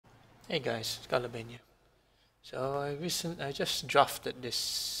Hey guys, ScarletBane here. So I just drafted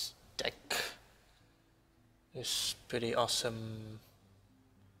this deck. This pretty awesome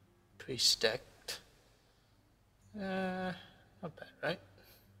priest deck. Not bad, right?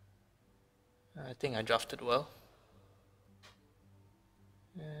 I think I drafted well.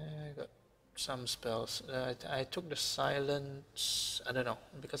 I got some spells. I took the silence. I don't know,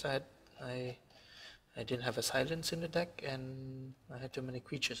 because I didn't have a silence in the deck, and I had too many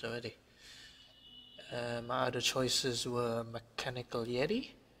creatures already. My other choices were Mechanical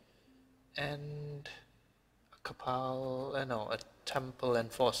Yeti and a Kapal, no, a Temple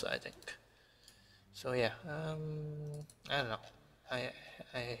Enforcer, I think. So yeah, I don't know. I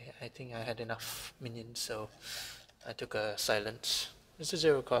think I had enough minions, so I took a silence. It's a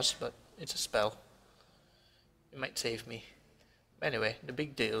 0 cost, but it's a spell. It might save me. Anyway, the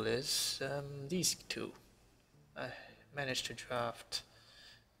big deal is these two. I managed to draft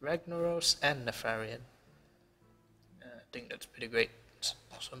Ragnaros and Nefarian. I think that's pretty great. It's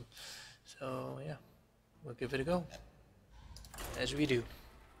awesome. So yeah, we'll give it a go, as we do.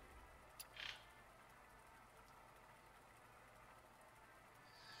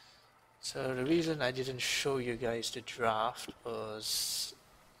 So the reason I didn't show you guys the draft was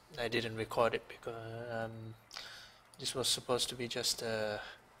I didn't record it because this was supposed to be just a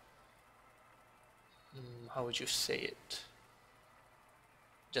how would you say it?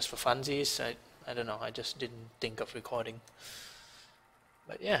 Just for funsies. I don't know. I just didn't think of recording.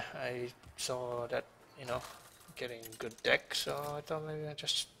 But yeah, I saw that, you know, getting good deck, so I thought maybe I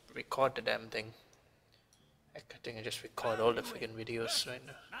just record the damn thing. I think I just record all the freaking videos right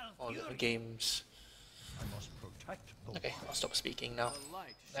now, all the games. Okay, I'll stop speaking now.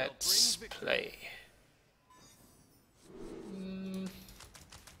 Let's play.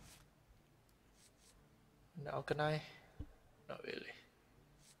 Now can I? Not really.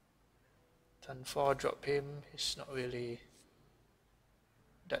 Turn 4, drop him. He's not really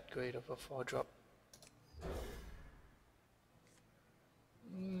that great of a 4-drop.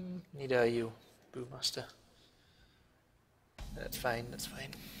 Neither are you, Brewmaster. That's fine, that's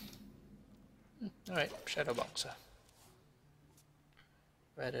fine. Alright, Shadow Boxer.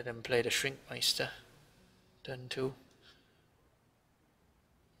 Rather than play the Shrinkmeister. Turn 2.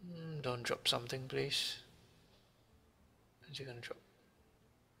 Don't drop something, please. What's he gonna drop?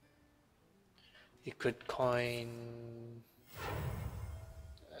 He could coin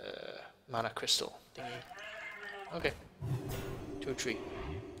Mana Crystal thingy. Okay. 2-3.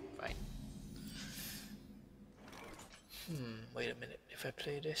 Fine. Wait a minute. If I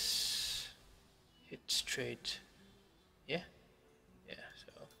play this, hit straight. Yeah? Yeah,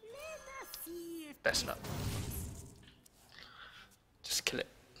 so best not. Just kill it.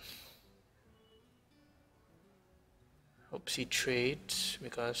 Hopes he trades,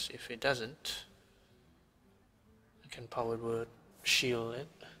 because if he doesn't, I can Power Word shield it.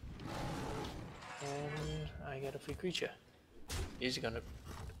 And I get a free creature. He's gonna...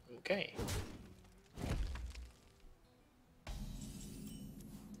 okay. I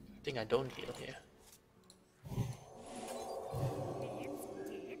think I don't heal here.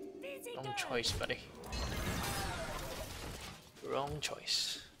 Wrong choice, buddy. Wrong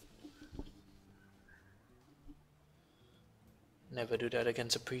choice. Never do that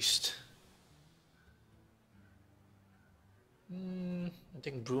against a priest. I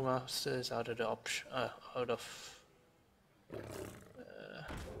think Brewmaster is out of the option. Out of. I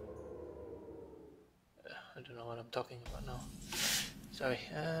don't know what I'm talking about now. Sorry.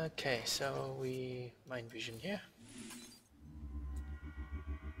 Okay, so we Mind Vision here.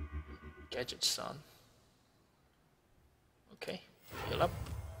 Gadget's on. Okay, heal up.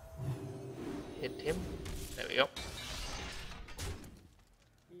 Hit him. There we go.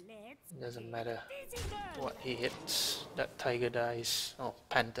 Doesn't matter what he hits. That tiger dies. Oh,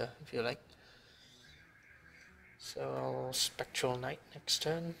 panther, if you like. So Spectral Knight next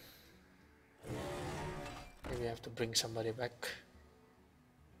turn. Maybe I have to bring somebody back.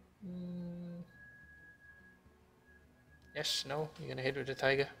 Yes, no, you're gonna hit with the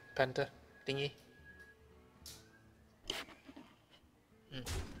tiger, panther thingy.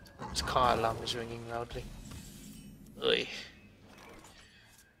 His car alarm is ringing loudly. Ugh.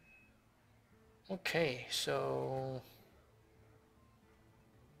 Okay, so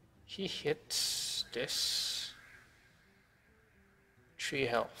he hits this 3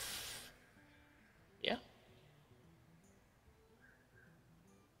 health. Yeah.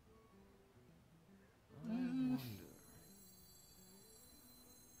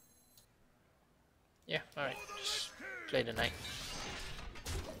 Yeah, alright, just play the knight.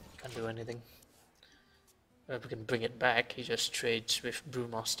 Can't do anything. But if we can bring it back, he just trades with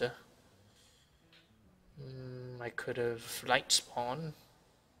Brewmaster. I could have light spawn.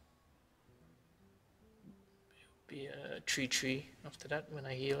 Be a 3/3 after that when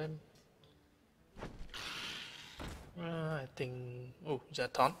I heal him. I think. Oh, is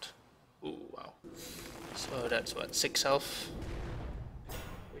that taunt? Oh, wow. So that's what, 6 health,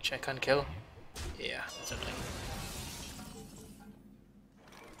 which I can't kill. Yeah, that's annoying.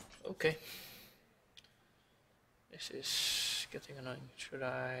 Okay. This is getting annoying. Should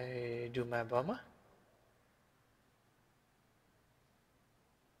I do my bomber?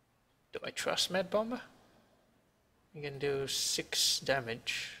 Do I trust Mad Bomber? You can do 6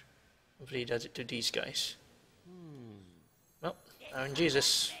 damage. Hopefully he does it to these guys. Well, Iron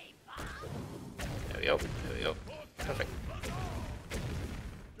Jesus. There we go, there we go. Perfect.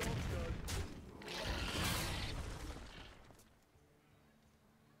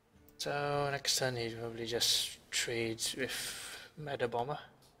 So next turn he probably just trades with Meta Bomber.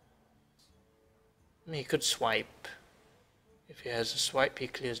 I mean, he could swipe. If he has a swipe, he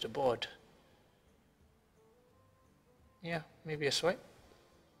clears the board. Yeah, maybe a swipe.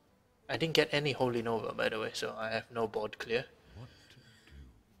 I didn't get any Holy Nova, by the way, so I have no board clear.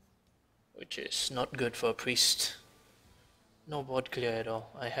 Which is not good for a priest. No board clear at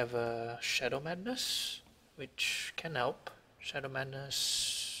all. I have a Shadow Madness, which can help. Shadow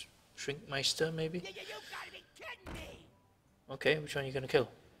Madness, Shrinkmeister maybe? You gotta be kidding me! Okay, which one are you gonna kill?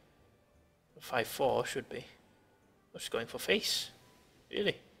 5/4 should be. What's going for face?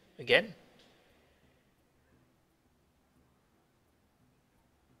 Really? Again?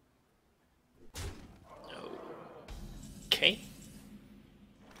 Okay.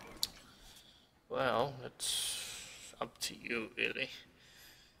 Well, that's up to you, really.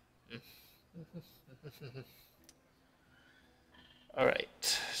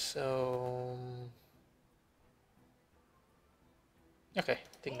 Alright, so... Okay,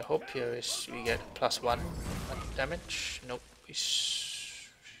 I think the hope here is we get +1 damage. Nope, we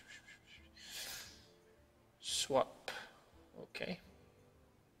swap. Okay.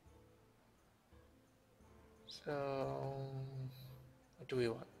 So, what do we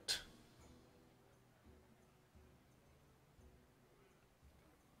want?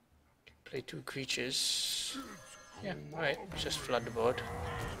 Play 2 creatures. Yeah, alright, just flood the board.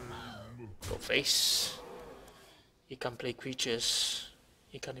 Go face. He can't play creatures.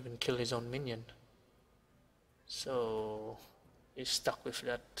 He can't even kill his own minion. So he's stuck with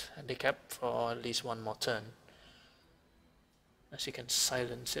that handicap for at least 1 more turn. Unless he can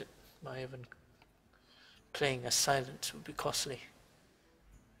silence it by even playing a silence would be costly.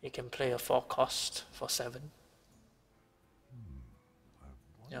 He can play a 4 cost for 7.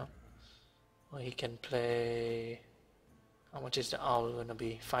 Yeah. Or he can play... How much is the owl gonna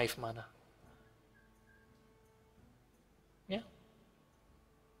be? 5 mana. Yeah.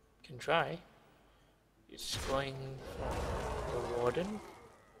 Can try. It's going for the warden.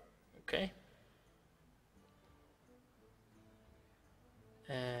 Okay.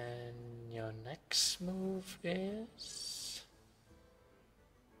 And your next move is...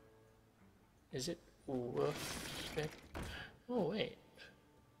 Is it worth it? Oh wait.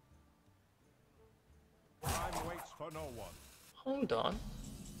 Time waits for no one. Hold on.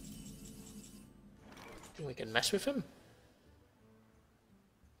 Think we can mess with him?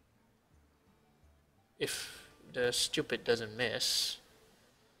 If the stupid doesn't miss.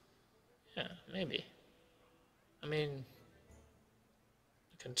 Yeah, maybe. I mean,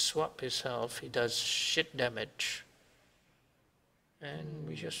 you can swap his health, he does shit damage. And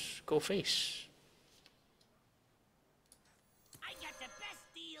we just go face. I got the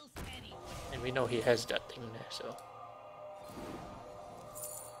best deals anywhere. And we know he has that thing there, so.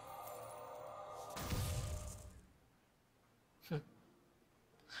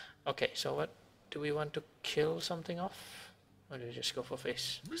 Okay, so what? Do we want to kill something off? Or do we just go for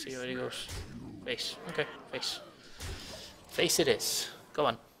face? See where he goes. Face. Okay, face. Face it is. Go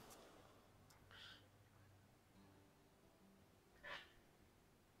on.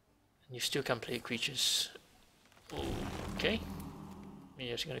 And you still can play creatures. Okay.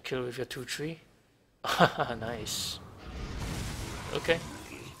 You're just gonna kill with your 2/3. Nice. Okay.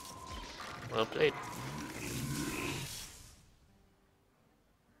 Well played.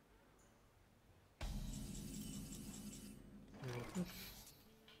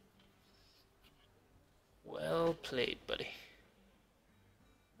 Well played, buddy.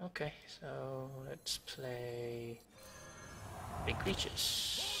 Okay, so let's play big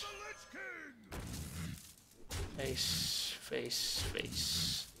creatures. Face, face,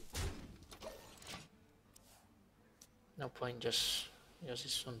 face. No point, just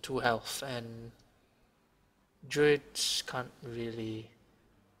it's on 2 health, and druids can't really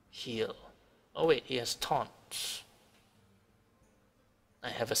heal. Oh wait, he has taunts. I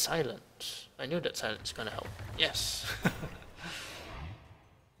have a silence. I knew that silence was gonna help. Yes.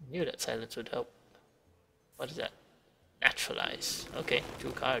 Knew that silence would help. What is that? Naturalize. Okay,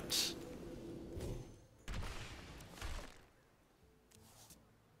 2 cards.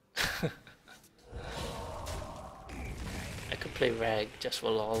 I could play Rag just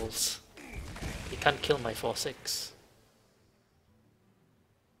for lols. He can't kill my 4/6.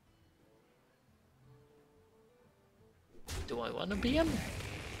 Do I want to be him?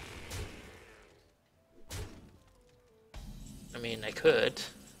 I mean, I could.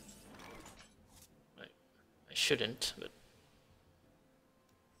 I shouldn't, but...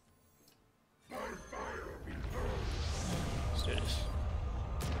 Let's do this.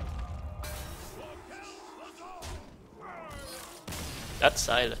 That's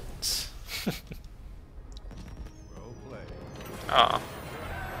silence. Well played. Ah.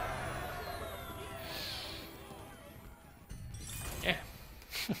 Yeah.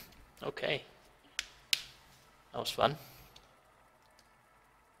 Okay. That was fun.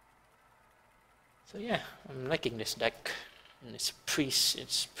 So yeah, I'm liking this deck. And it's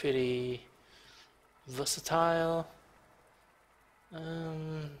pretty versatile.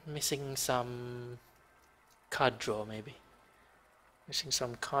 Missing some card draw maybe. Missing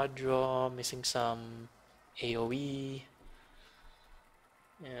some card draw, missing some AoE.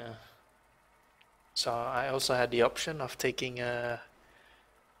 Yeah. So I also had the option of taking a,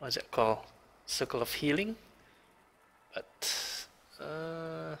 what's it called? Circle of Healing. But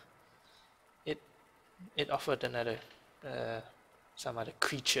it offered another some other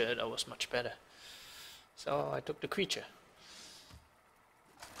creature that was much better. So I took the creature.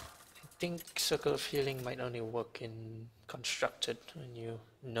 I think Circle of Healing might only work in Constructed when you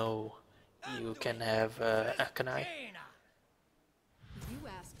know you can have Akanai. You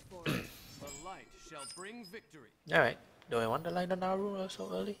asked for it. The light shall bring victory. Alright, do I want the Light on Naru so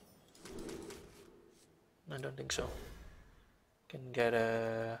early? I don't think so. Can get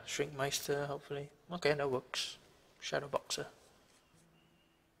a Shrinkmeister hopefully. Okay, that works. Shadow Boxer.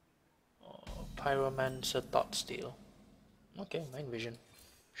 Oh, Pyromancer Thought Steal. Okay, Mind Vision.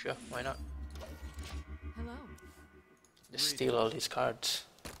 Sure, why not? Hello. Just steal all these cards.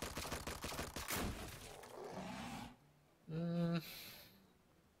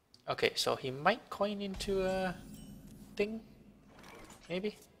 Okay, so he might coin into a thing.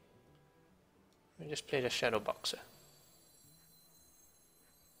 Maybe. We just play the Shadow Boxer.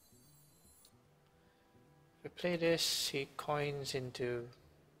 If we play this, he coins into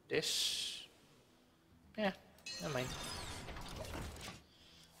this. Yeah, never mind.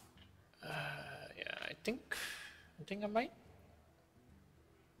 Yeah, I think I might.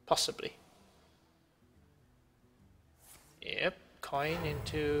 Possibly. Yep, coin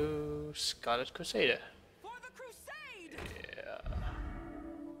into Scarlet Crusader. For the crusade! Yeah.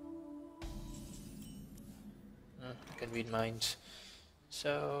 I can read minds.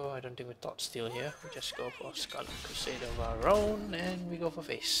 So I don't think we Thought Steal here. We just go for Scarlet Crusader of our own and we go for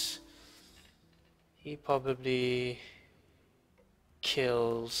face. He probably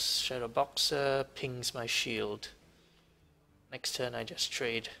kills Shadow Boxer, pings my shield. Next turn I just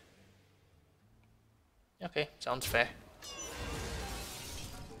trade. Okay, sounds fair.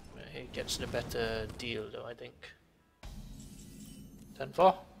 He gets the better deal though, I think. Turn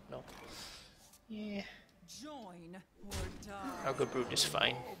 4? No. Yeah. Join or die. Ogre Brute is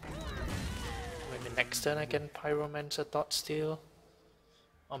fine. Maybe next turn I can Pyromancer Thought Steal.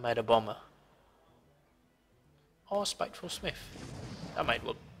 Or Meta Bomber. Or Spiteful Smith. That might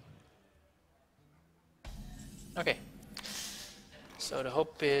work. Okay. So the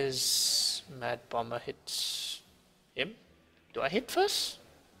hope is Mad Bomber hits him. Do I hit first?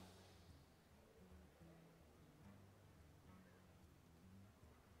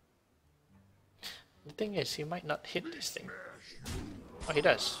 The thing is, he might not hit this thing. Oh, he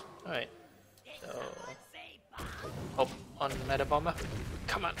does. Alright. So, hope on Meta Bomber.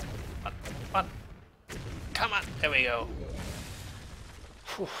 Come on. Come on. Come on. There we go.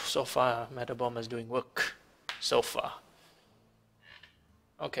 Whew, so far, Meta Bomber is doing work. So far.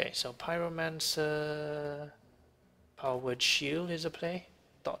 Okay, so Pyromancer, Powered Shield is a play.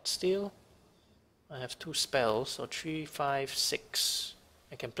 Thought Steal. I have 2 spells, so 3, 5, 6.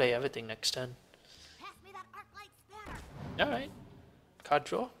 I can play everything next turn. Pass me that arc light spanner. Alright. Card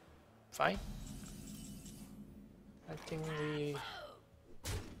draw. Fine. I think we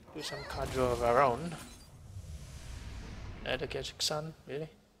do some card draw of our own. Add a Gadget Sun, really?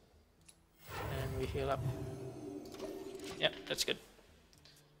 And we heal up. Yeah, that's good.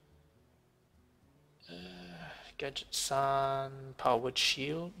 Gadget Sun, Powered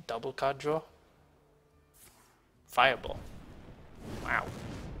Shield, double card draw. Fireball. Wow.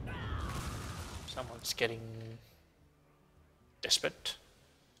 Someone's getting desperate.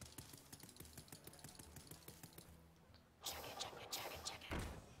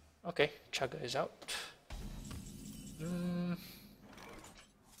 Okay, Chugga is out.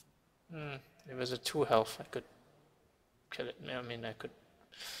 If it was a 2 health, I could kill it. I mean, I could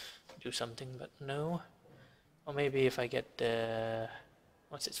do something, but no. Or maybe if I get the...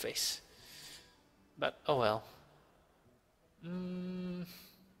 what's its face? But, oh well.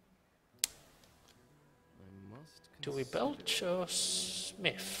 Do we belch or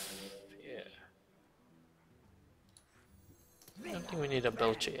Smith? Yeah. I don't think we need a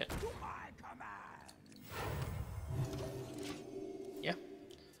belcher yet. Yeah.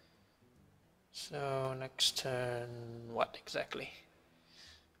 So next turn, what exactly?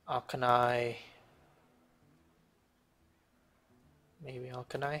 Arcanine. Maybe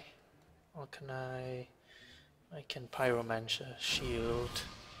Arcanine. Arcanine. I can Pyromancer, Shield.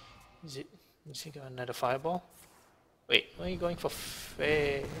 Is he got another Fireball? Wait, why are you going for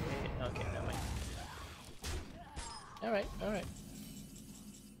Okay, never mind. Alright.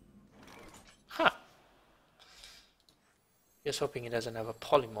 Huh. Just hoping he doesn't have a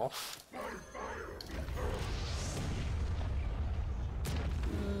Polymorph.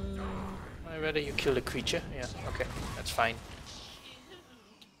 I'd rather you kill the creature. Yeah, okay, that's fine.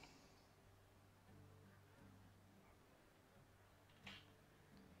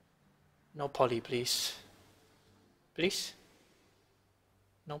 No poly, please. Please?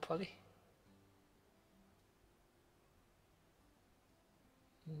 No poly?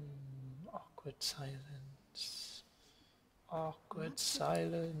 Awkward silence. Awkward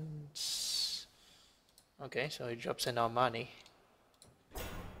silence. Okay, so he drops in our money.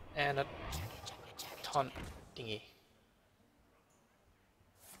 And a taunt thingy.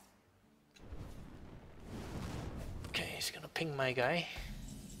 Okay, he's gonna ping my guy.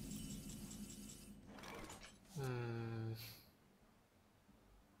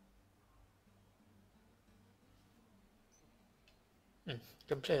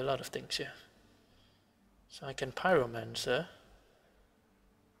 Can play a lot of things here. So I can Pyromancer.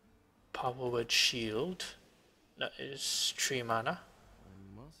 Power Word Shield. That is 3 mana.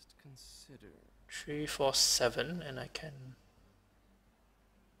 I must consider. 3, 4, 7, and I can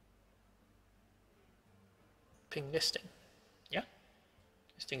ping this thing. Yeah?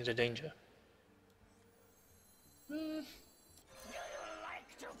 This thing is a danger.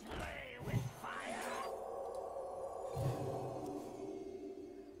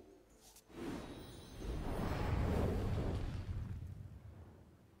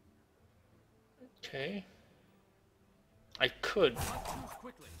 Okay. I could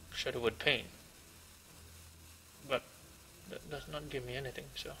Shadowwood Pain, but that does not give me anything,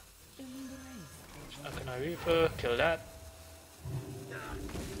 so how can I Reaper? Kill that.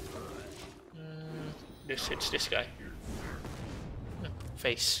 This hits this guy.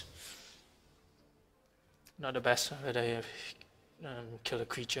 Face. Not the best, but I have kill a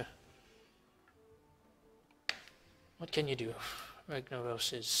creature. What can you do?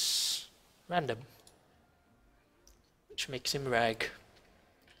 Ragnaros is random, which makes him rag.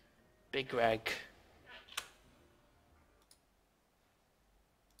 Big rag.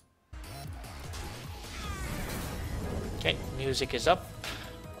 Okay, music is up.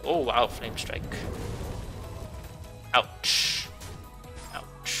 Oh wow, Flame Strike. Ouch.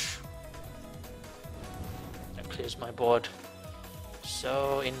 Ouch. That clears my board.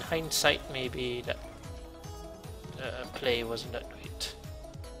 So in hindsight, maybe that play wasn't that great.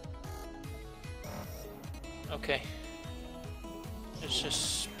 Okay. Let's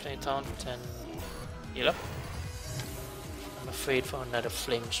just play taunt and heal up. I'm afraid for another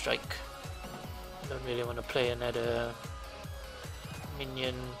Flame Strike. I don't really want to play another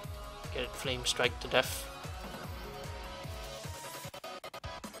minion, get Flame Strike to death.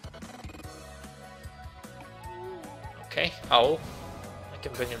 Okay, Howl. I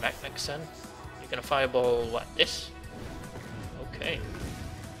can bring it back next turn. You're gonna Fireball what, this? Okay.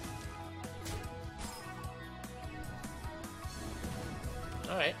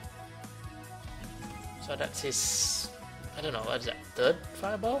 Alright. So that's his, I don't know, what is that, 3rd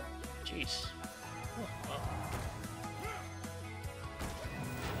Fireball? Jeez. Oh, wow.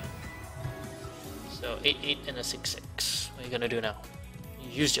 So 8-8 and a 6-6. What are you gonna do now? You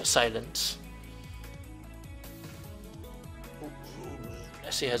used your silence.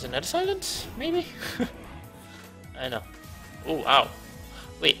 He has another silence? Maybe? I know. Oh, wow.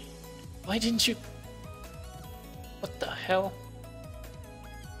 Wait. Why didn't you... What the hell?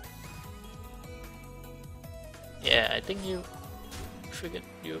 Yeah, I think you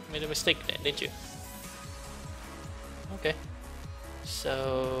made a mistake there, didn't you? Okay.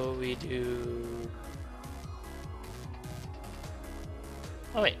 So we do...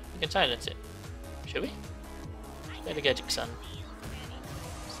 Oh wait, we can silence it. Should we? Play the Gadget Sun.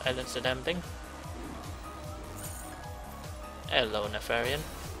 Silence the damn thing. Hello, Nefarian.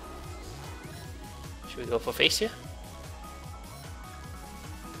 Should we go for face here?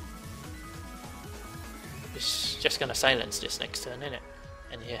 He's just gonna silence this next turn, innit?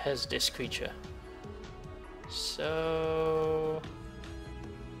 And he has this creature. So...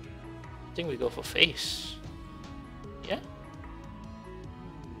 I think we go for face. Yeah?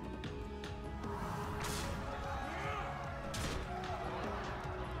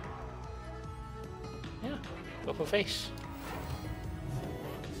 Yeah, go for face.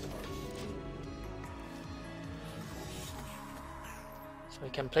 So we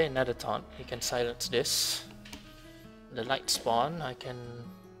can play another taunt. We can silence this. The light spawn, I can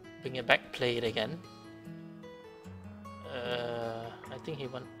bring it back, play it again. I think he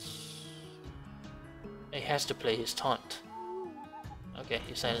wants... He has to play his taunt. Okay,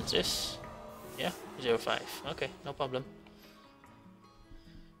 he silenced this. Yeah, 0-5. Okay, no problem.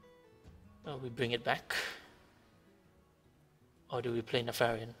 Oh, we bring it back. Or do we play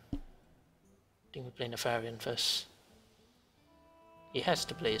Nefarian? I think we play Nefarian first. He has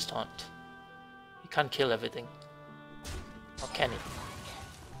to play his taunt. He can't kill everything. Or can he?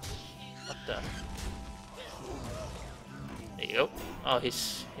 What the? There you go. Oh,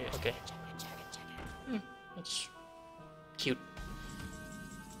 he's here. Okay. That's cute.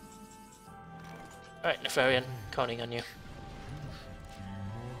 Alright, Nefarian, counting on you.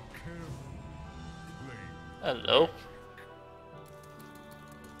 Hello.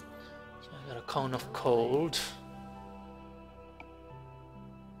 So I got a Cone of Cold.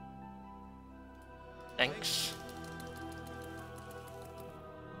 Thanks.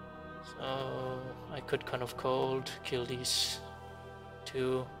 So I could Cone of Cold, kill these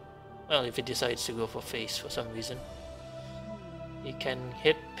two. Well, if he decides to go for face for some reason. He can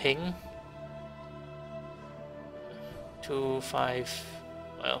hit ping. 2-5.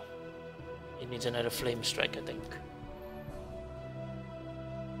 Well, he needs another Flame Strike, I think.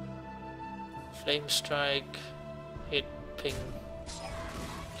 Flame Strike, hit ping.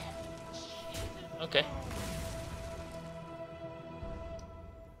 Okay.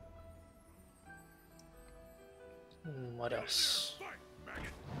 What else?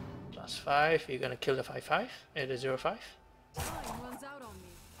 +5, you're gonna kill the 5-5? It is 0-5? Time runs out on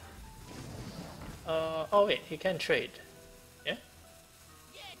me. Oh wait, he can trade. Yeah?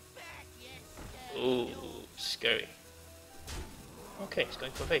 Ooh, scary. Okay, he's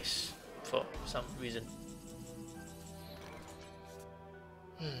going for face. For some reason.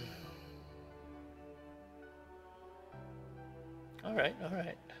 Alright,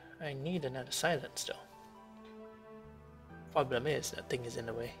 alright. I need another silence though. Problem is, that thing is in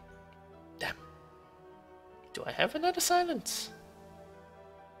the way. Damn. Do I have another silence?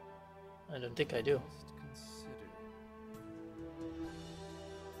 I don't think I do.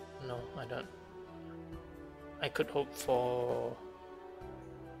 No, I don't. I could hope for...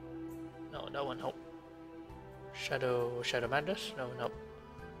 No, that one hope. Shadow Madness? No, no.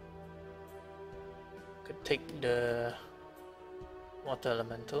 Could take the Water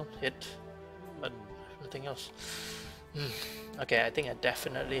Elemental hit, but nothing else. Okay, I think I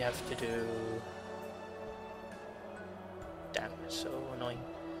definitely have to do... Damn, it's so annoying.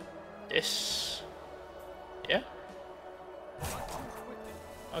 This... Yeah?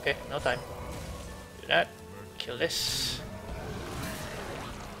 Okay, no time. Do that. Kill this.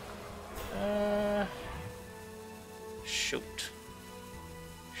 Shoot.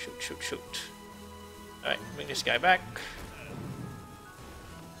 Shoot. Alright, bring this guy back.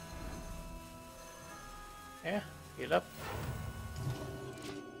 Yeah, heal up.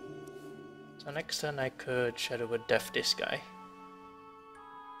 So next turn I could Shadow with Death this guy.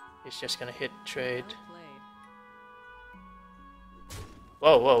 He's just gonna hit trade.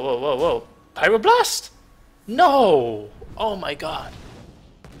 Whoa. Pyroblast? No! Oh my god.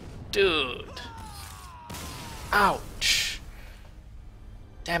 Dude. Ouch.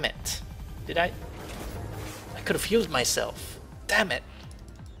 Damn it. Did I could have healed myself. Damn it.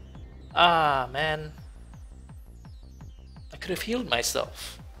 Ah, man. I could have healed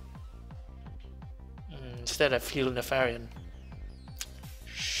myself. Instead I've healed Nefarian.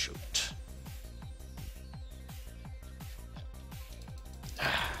 Shoot.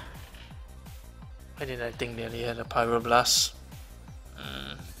 Why did I think nearly had a Pyroblast?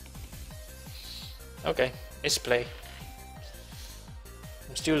 Okay, let's play.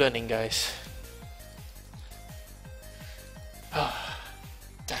 I'm still learning, guys.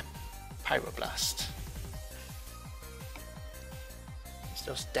 Damn, Pyroblast.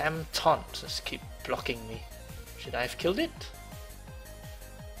 Those damn taunts just keep blocking me. Should I have killed it?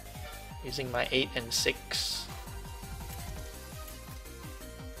 Using my 8 and 6.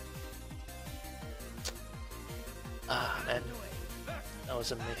 Ah man, that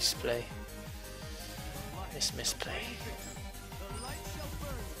was a misplay. Misplay.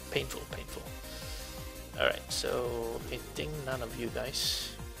 Painful, painful. Alright, so I think none of you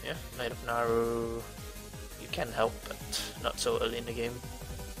guys. Yeah, Knight of Naru. You can help, but not so early in the game.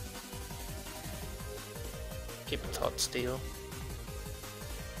 Keep a Thought Steal.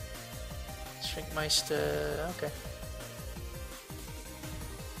 Shrinkmeister, okay.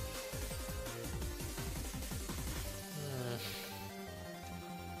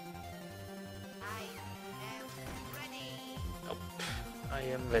 Nope, I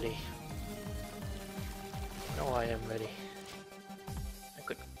am ready. No, I am ready. I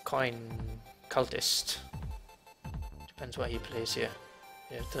could coin Cultist. Depends what he plays here.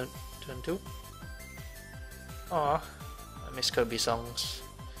 Yeah, turn 2. Aw, I miss Kirby songs.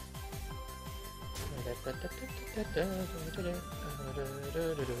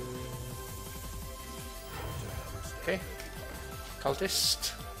 Okay,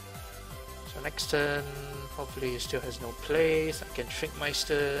 Cultist. So next turn, hopefully he still has no plays. I can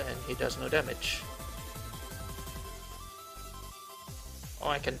Shrinkmeister and he does no damage. Oh,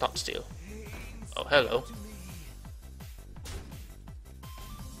 I can Thought Steal. Oh, hello.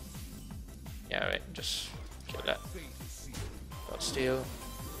 Yeah, right, just kill that. Thought Steal.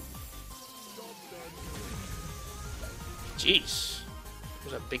 Jeez,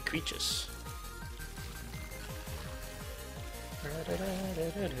 those are big creatures.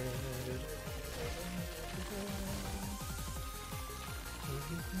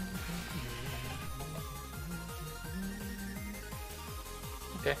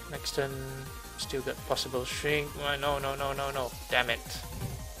 Okay, next turn, still got possible shrink. Oh, no, damn it.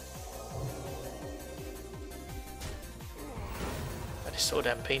 That is so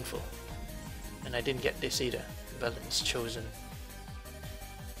damn painful. And I didn't get this either. Balance chosen.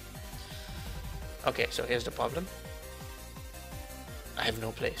 Okay, so here's the problem. I have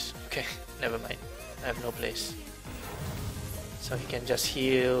no place. Okay, never mind. I have no place. So he can just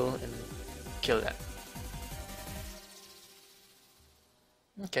heal and kill that.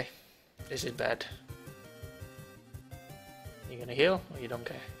 Okay, this is bad. You gonna heal or you don't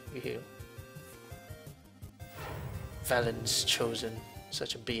care? You heal. Balance chosen.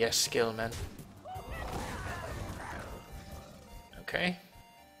 Such a BS skill, man. Okay,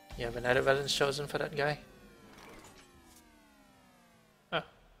 you have another balance chosen for that guy? Oh.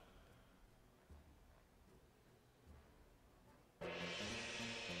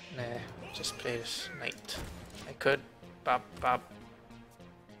 Nah, just play this knight. I could bop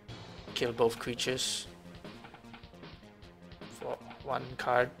kill both creatures for 1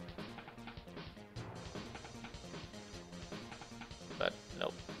 card. But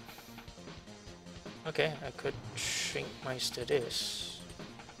nope. Okay, I could Shrinkmeister this.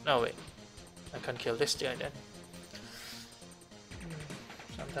 No, wait. I can't kill this guy then.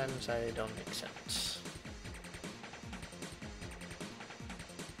 Sometimes I don't make sense.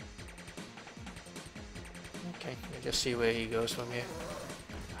 Okay, we'll just see where he goes from here.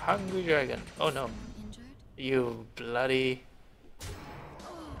 Hungry Dragon. Oh no. Injured? You bloody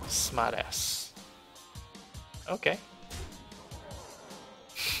smartass. Okay.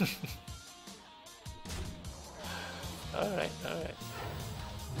 Alright.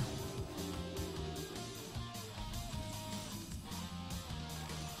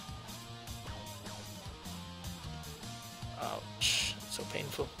 Ouch, so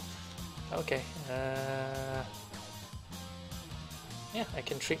painful. Okay, yeah, I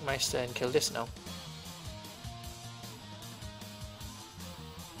can Trickmeister and kill this now.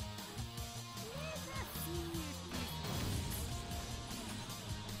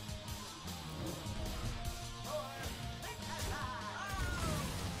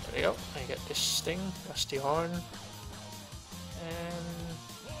 There we go, I get this thing, Rusty Horn, and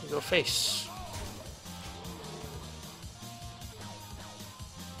we go face.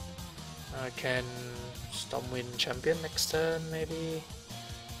 I can Stormwind Champion next turn, maybe,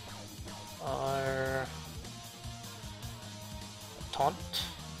 or Taunt.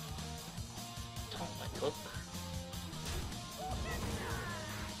 Taunt might work.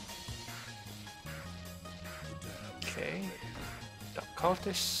 Okay, Dark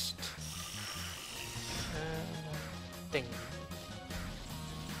Cultist, Ding.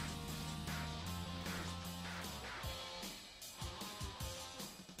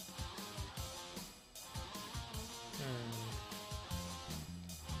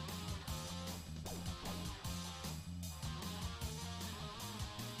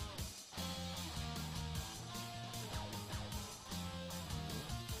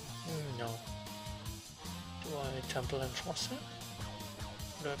 Temple Enforcer?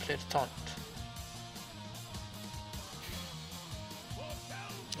 Or do I play the Taunt?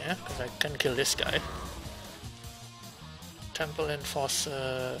 Yeah, because I can kill this guy. Temple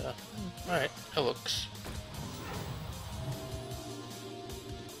Enforcer... Alright, that works.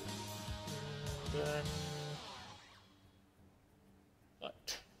 Then...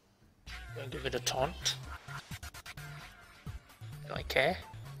 What? I'll give it a Taunt. Do I care?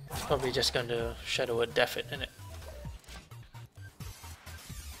 It's probably just going to Shadow Word Death it, innit?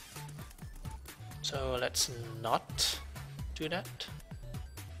 So let's not do that.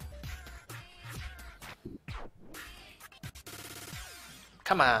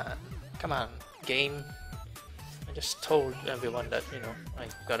 Come on, game. I just told everyone that, you know, I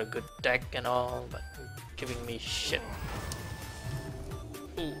got a good deck and all, but you're giving me shit.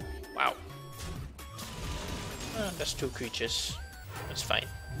 Ooh, wow. That's 2 creatures. That's fine.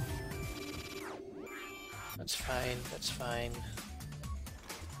 That's fine, that's fine.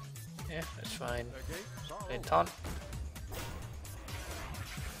 Yeah, that's fine. Play Taunt.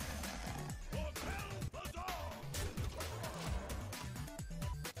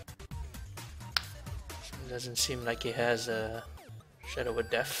 Doesn't seem like he has a Shadow Word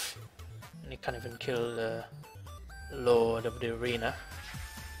Death. And he can't even kill the Lord of the Arena.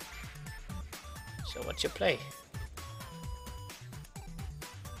 So what's your play?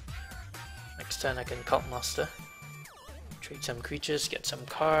 Next turn I can Cult Master. Trade some creatures, get some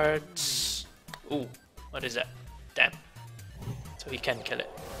cards. Ooh, what is that? Damn. So he can kill it.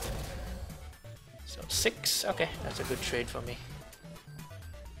 So 6, okay, that's a good trade for me.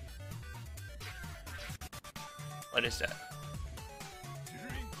 What is that?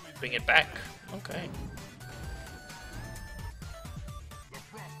 Bring it back. Okay.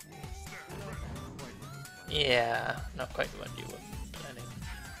 Yeah, not quite what you were planning.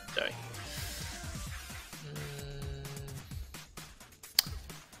 Sorry.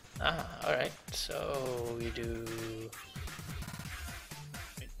 Alright, so we do...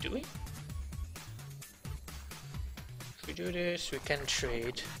 Wait, do we? If we do this, we can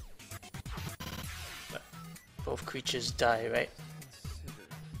trade. But both creatures die, right?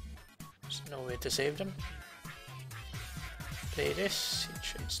 There's no way to save them. Play this, he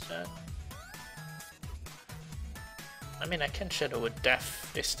trades that. I mean, I can Shadow Word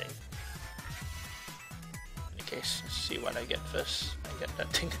Death this thing. In case, let's see what I get first. I get that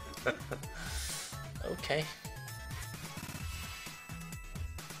thing. Okay.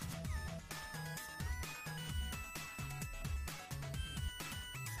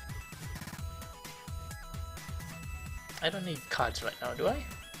 I don't need cards right now, do I?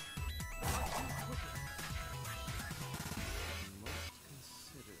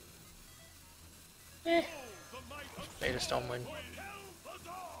 Eh. Play the Stormwind.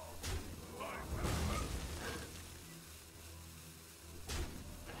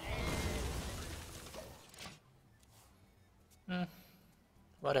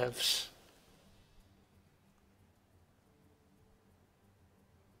 Whatevs.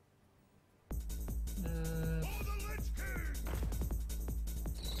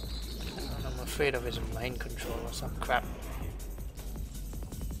 I'm afraid of his mind control or some crap.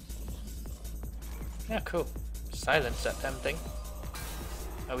 Yeah, cool. Silence that damn thing.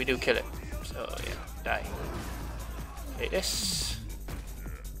 Oh, we do kill it. So yeah, die. Play this.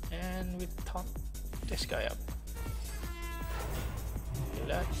 And we taunt this guy up. Do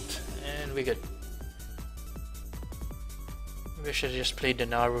that. And we're good. Maybe I should have just played the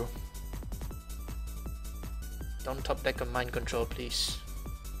Naru. Don't top deck a mind control, please.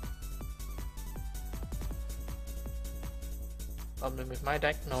 Problem with my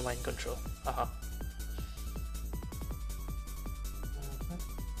deck, no mind control. Haha.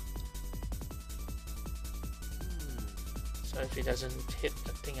 So if he doesn't hit,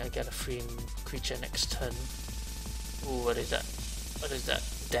 I think I get a free creature next turn. Ooh, what is that? What is that?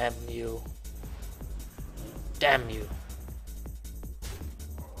 Damn you. Damn you.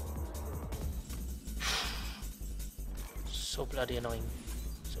 So bloody annoying.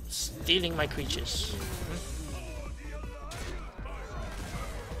 So stealing my creatures.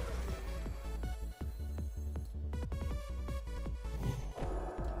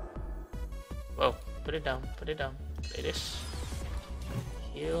 Whoa, put it down, put it down. Play this.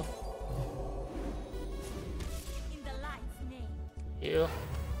 Heal. In the light's name. Heal.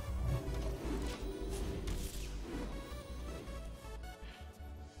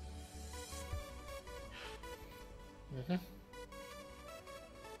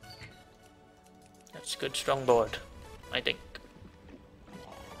 That's good, strong board, I think.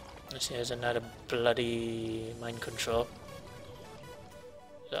 This has another bloody mind control.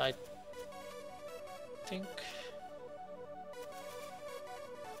 So I think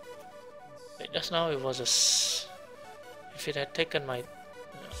just now it was if it had taken my...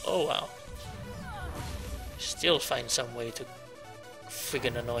 Oh wow. Still find some way to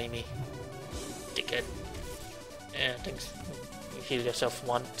friggin' annoy me. Dickhead. Yeah, thanks. You heal yourself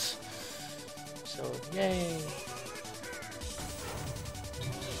once. So, yay.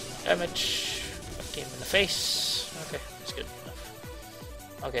 Damage. Fucked him in the face. Okay, that's good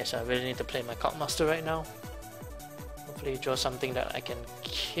enough. Okay, so I really need to play my Cult Master right now. Hopefully draw something that I can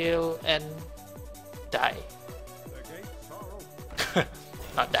kill and die.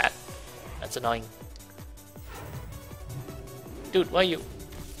 Not that. That's annoying. Dude, why you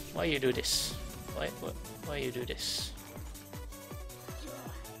do this? Why you do this?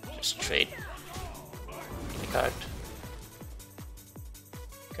 Just trade. Give me a card.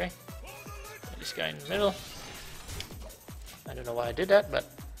 Okay. Put this guy in the middle. I don't know why I did that, but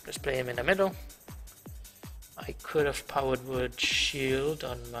just play him in the middle. I could have powered word shield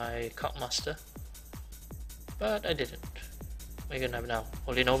on my Cult Master, but I didn't. What are you gonna have now?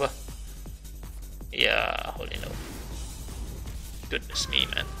 Holy Nova? Yeah, Holy Nova. Goodness me,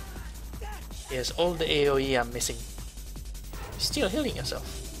 man. Here's all the AoE I'm missing. You're still healing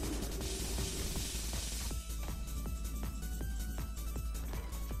yourself.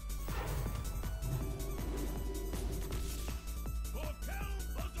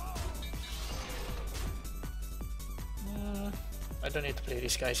 I don't need to play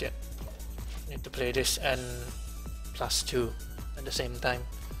these guys yet. I need to play this and +2 at the same time.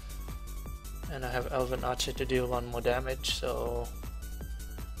 And I have Elven Archer to deal 1 more damage, so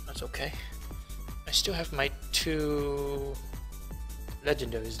that's okay. I still have my 2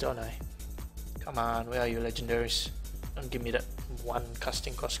 legendaries, don't I? Come on, where are you legendaries? Don't give me that 1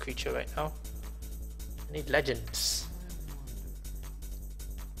 casting cost creature right now. I need legends.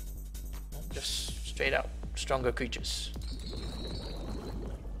 Just straight out, stronger creatures.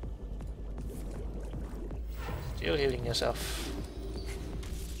 Still healing yourself.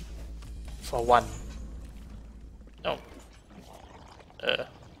 For 1. No.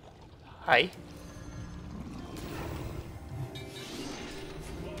 Hi.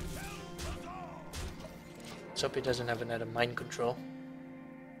 Let's hope he doesn't have another mind control.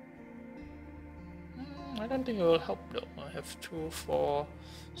 I don't think it will help though. I have 2, 4,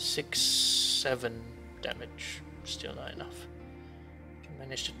 6, 7 damage. Still not enough. Can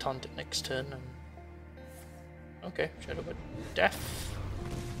manage to taunt it next turn. And... okay, Shadow of Death.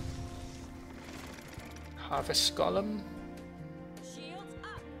 Harvest Golem. Shields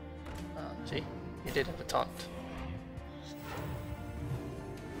up. Ah, see, he did have a taunt.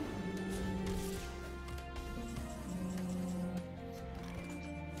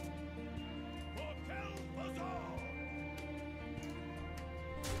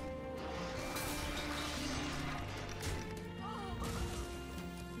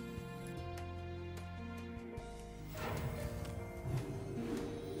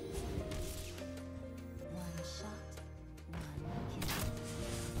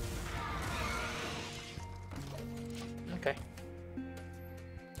 Okay.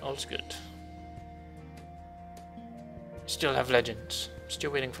 All's good. Still have legends. Still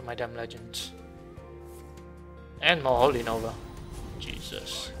waiting for my damn legends. And more Holy Nova.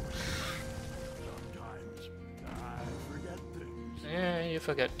 Jesus. Yeah, you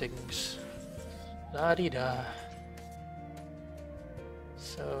forget things. La-di-da.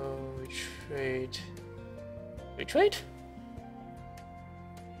 So, trade. Retreat?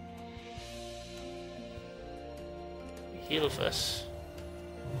 Heal first.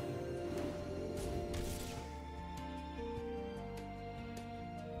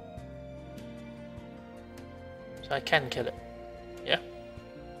 So I can kill it. Yeah.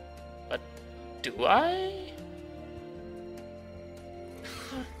 But do I?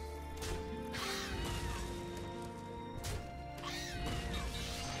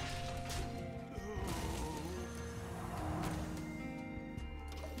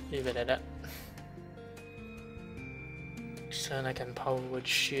 Leave it at that. Then I can power word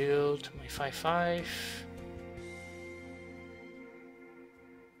shield my 5/5.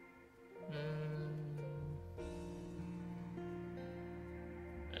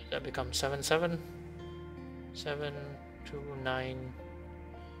 That becomes 7/7. 7, 2, 9.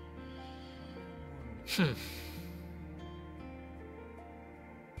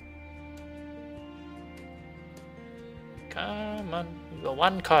 Come on, you got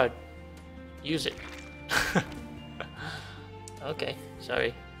 1 card. Use it. Okay,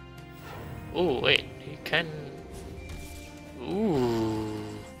 sorry. Oh wait, you can... Ooh.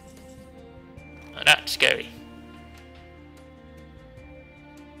 Oh, that's scary.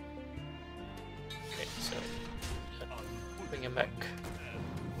 Okay, so bring him back.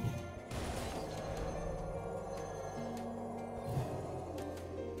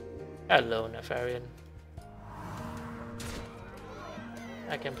 Hello, Nefarian.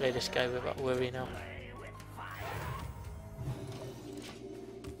 I can play this guy without worry now.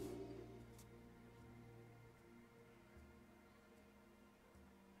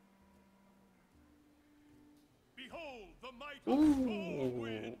 Behold the might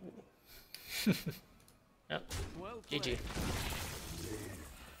Ooh. Yep. Well GG. played.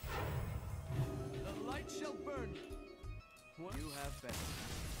 The light shall burn you. What? You have been.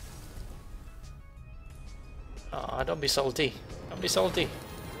 Aw, don't be salty. Don't be salty.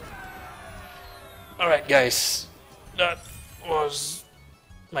 Alright, guys. That was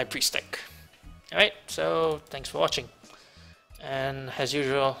my pre-stack. Alright, so thanks for watching. And as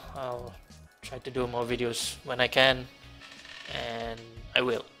usual, I'll try to do more videos when I can. And I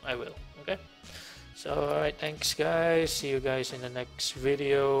will. Okay? So, alright, thanks guys. See you guys in the next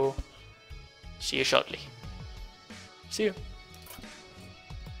video. See you shortly. See you.